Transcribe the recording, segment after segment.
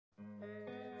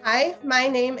Hi, my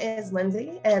name is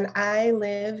Lindsay, and I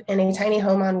live in a tiny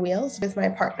home on wheels with my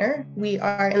partner. We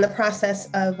are in the process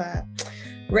of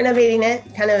renovating it,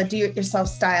 kind of a do-it-yourself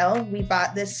style. We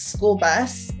bought this school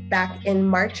bus back in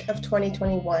March of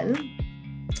 2021.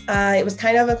 It was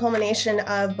kind of a culmination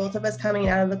of both of us coming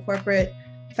out of the corporate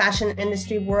fashion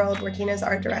industry world, working as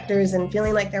art directors, and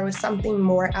feeling like there was something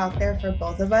more out there for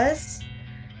both of us.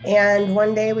 And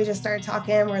one day we just started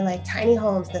talking. We're like, tiny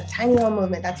homes, the tiny home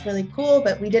movement, that's really cool.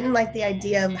 But we didn't like the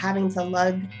idea of having to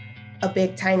lug a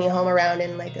big tiny home around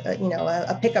in like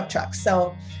a pickup truck.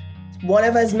 So one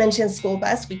of us mentioned school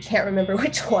bus. We can't remember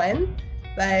which one.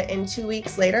 But in 2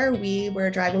 weeks later, we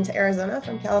were driving to Arizona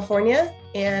from California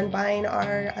and buying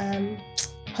our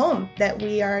home that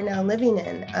we are now living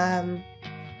in.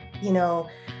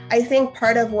 I think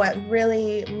part of what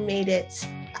really made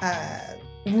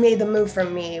the move for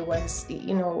me was,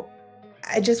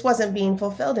 I just wasn't being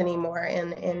fulfilled anymore in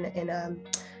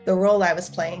the role I was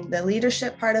playing. The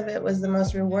leadership part of it was the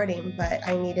most rewarding, but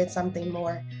I needed something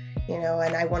more,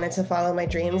 and I wanted to follow my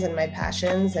dreams and my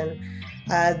passions. And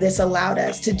this allowed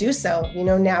us to do so.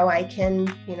 Now I can,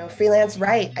 freelance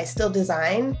write. I still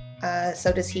design.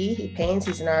 So does he. He paints.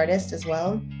 He's an artist as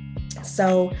well.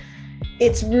 So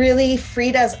it's really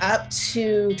freed us up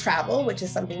to travel, which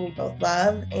is something we both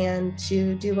love, and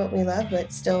to do what we love,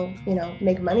 but still,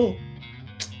 make money.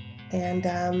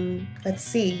 And let's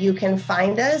see, you can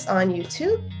find us on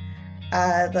YouTube.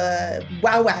 The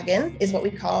Wagon is what we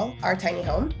call our tiny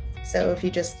home. So if you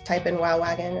just type in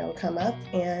Wagon, it'll come up.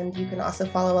 And you can also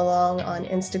follow along on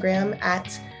Instagram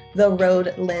at The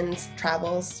Road Linds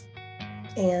Travels.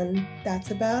 And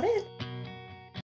that's about it.